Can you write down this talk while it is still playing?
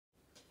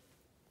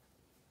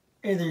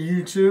Hey there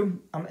YouTube,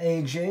 I'm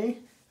AJ.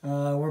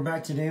 We're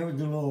back today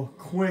with a little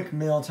quick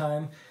mail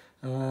time.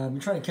 I've been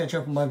trying to catch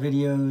up on my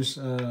videos.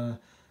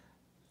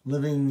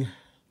 Living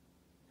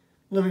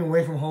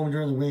away from home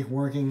during the week,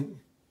 working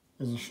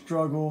is a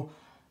struggle.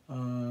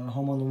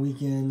 Home on the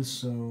weekends,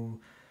 so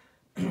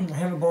I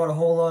haven't bought a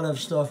whole lot of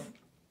stuff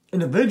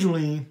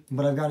individually,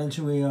 but I've got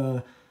into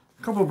a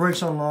couple of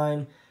breaks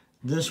online.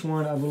 This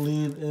one I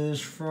believe is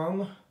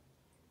from,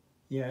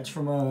 it's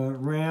from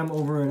Ram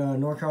over at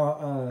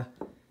NorCal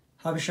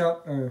Hobby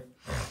shop,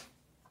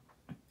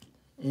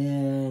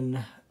 and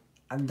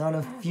I've done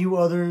a few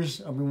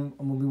others. I'm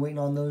gonna be waiting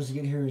on those to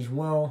get here as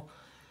well.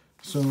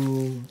 So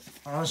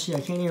honestly, I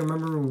can't even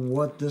remember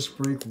what this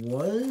break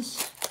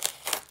was.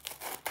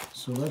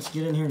 So let's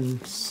get in here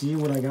and see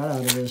what I got out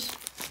of this.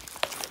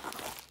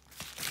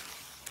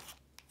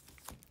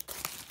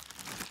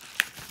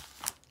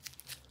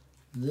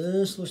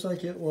 This looks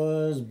like it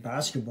was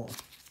basketball.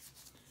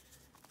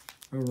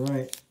 All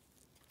right.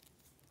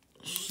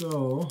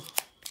 So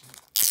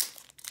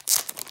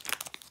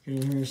get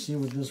in here and see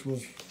what this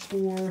was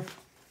for.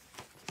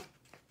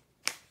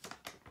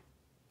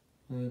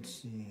 Let's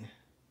see.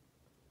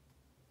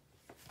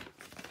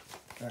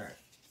 All right.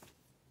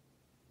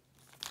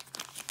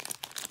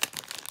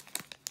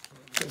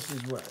 This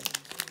is what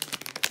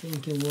I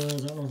think it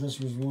was. I don't know if this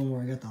was one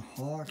where I got the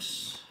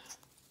Hawks.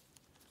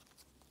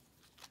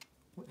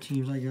 What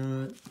teams I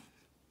got?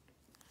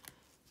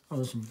 Oh,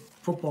 there's some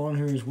football in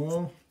here as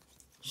well.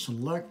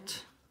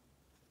 Select.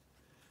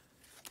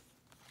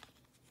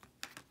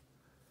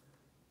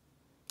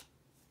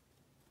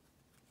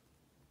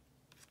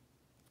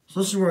 So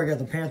this is where I got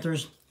the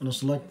Panthers in a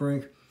select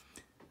break.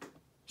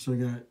 So we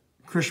got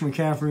Christian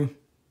McCaffrey.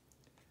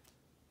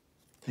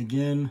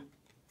 Again,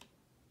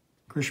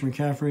 Christian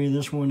McCaffrey.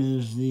 This one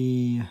is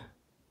the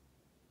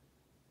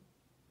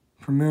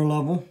premier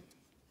level.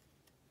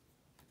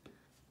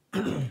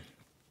 Got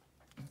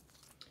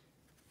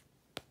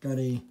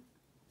I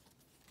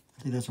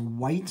think that's a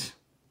white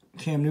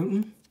Cam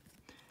Newton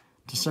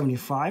to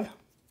 75.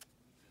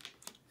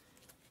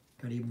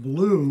 Got a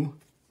blue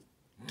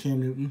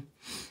Cam Newton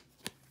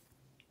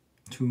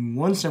to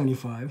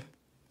 175.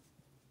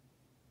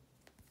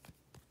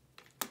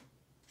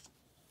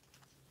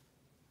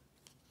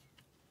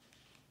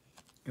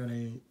 Got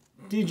a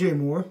DJ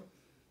Moore.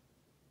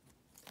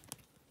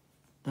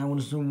 That one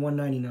is to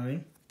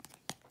 199.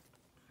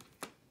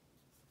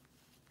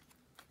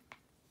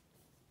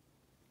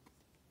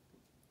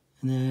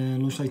 And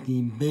then looks like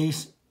the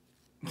base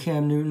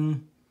Cam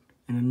Newton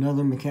and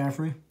another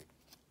McCaffrey.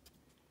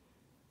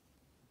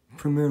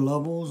 Premier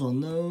levels on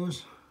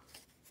those.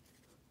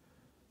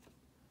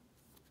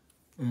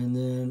 And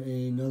then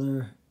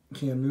another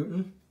Cam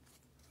Newton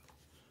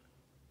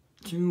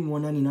to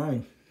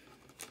 199.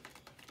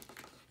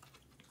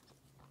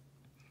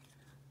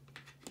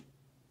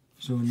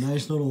 So a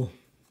nice little,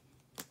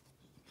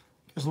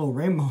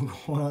 rainbow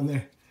going on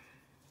there.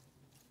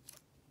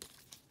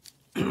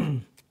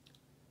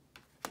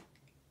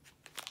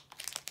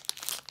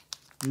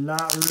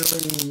 Not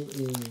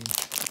really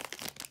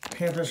a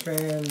Panthers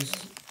fans,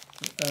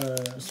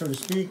 so to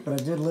speak, but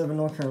I did live in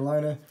North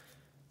Carolina,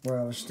 where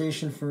I was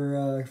stationed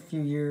for a few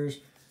years.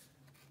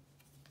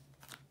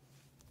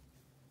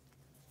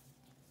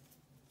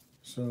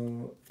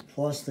 So,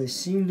 plus they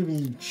seem to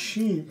be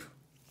cheap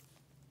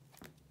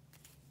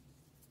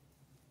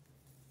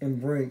in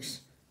breaks.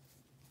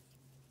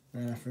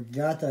 And I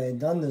forgot that I had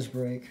done this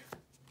break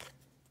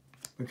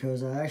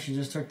because I actually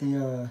just took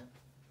the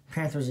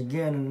Panthers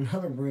again in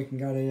another break and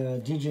got a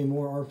DJ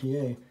Moore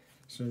RPA.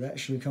 So that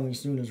should be coming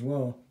soon as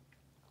well.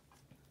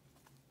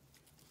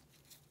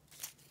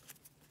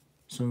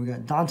 So we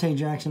got Dante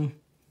Jackson,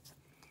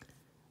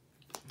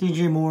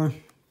 DJ Moore,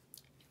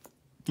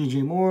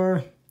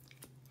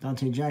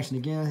 Dante Jackson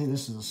again. I think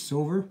this is a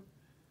silver.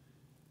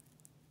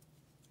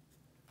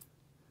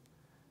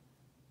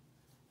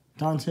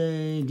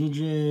 Dante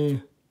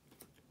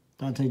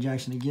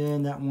Jackson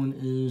again. That one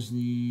is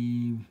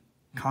the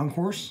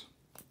Concourse.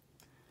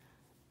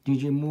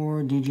 DJ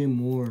Moore.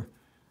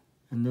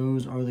 And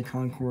those are the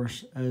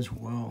Concourse as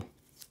well.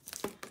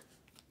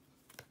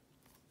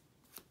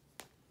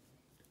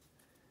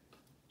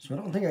 So I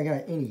don't think I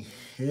got any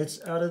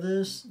hits out of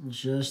this.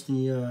 Just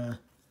the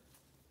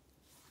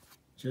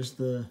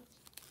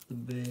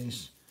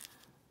base.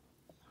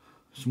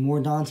 Some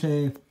more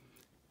Dante.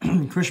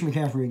 Christian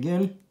McCaffrey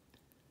again.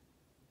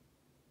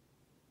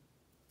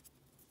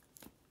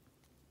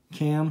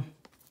 Cam.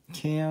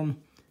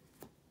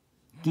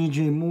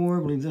 DJ Moore. I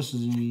believe this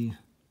is the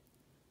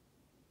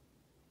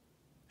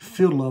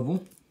field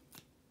level.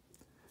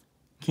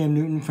 Cam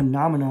Newton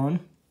Phenomenon.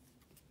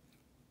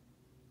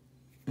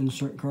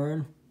 Insert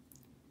card.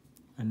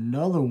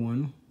 Another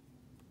one.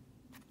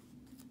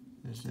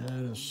 Is that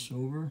a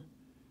silver?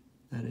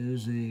 That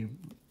is a,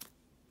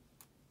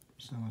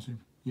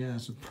 yeah,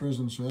 it's a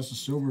prism, so that's a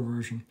silver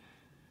version.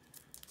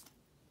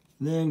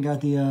 Then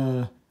got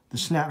the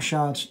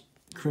snapshots,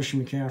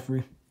 Christian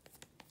McCaffrey.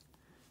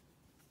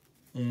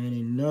 And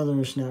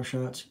another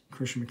snapshots,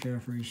 Christian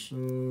McCaffrey.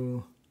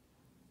 So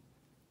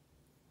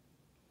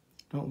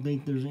Don't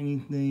think there's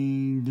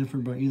anything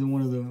different about either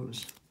one of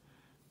those.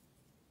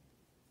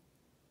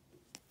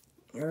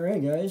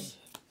 Alright, guys.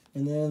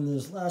 And then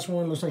this last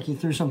one looks like he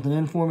threw something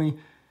in for me.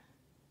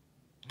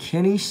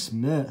 Kenny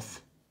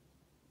Smith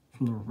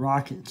from the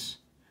Rockets.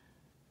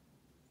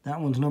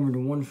 That one's numbered to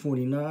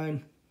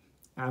 149.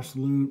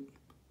 Absolute.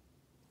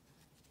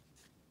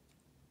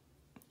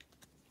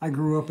 I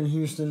grew up in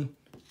Houston.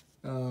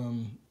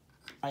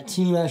 My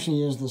team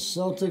actually is the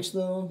Celtics,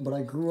 though, but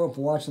I grew up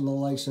watching the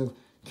likes of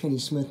Kenny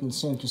Smith and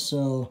Sam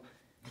Cassell,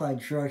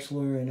 Clyde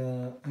Drexler,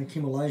 and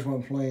Hakeem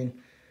Olajuwon playing.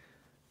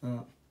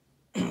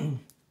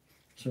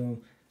 So,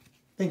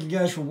 thank you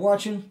guys for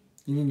watching.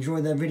 If you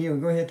enjoyed that video,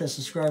 go ahead and hit that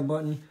subscribe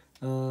button.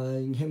 You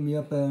can hit me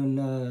up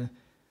on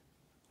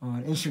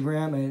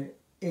Instagram at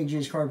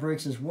AJ's Card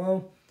Breaks as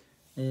well.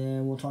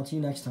 And we'll talk to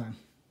you next time.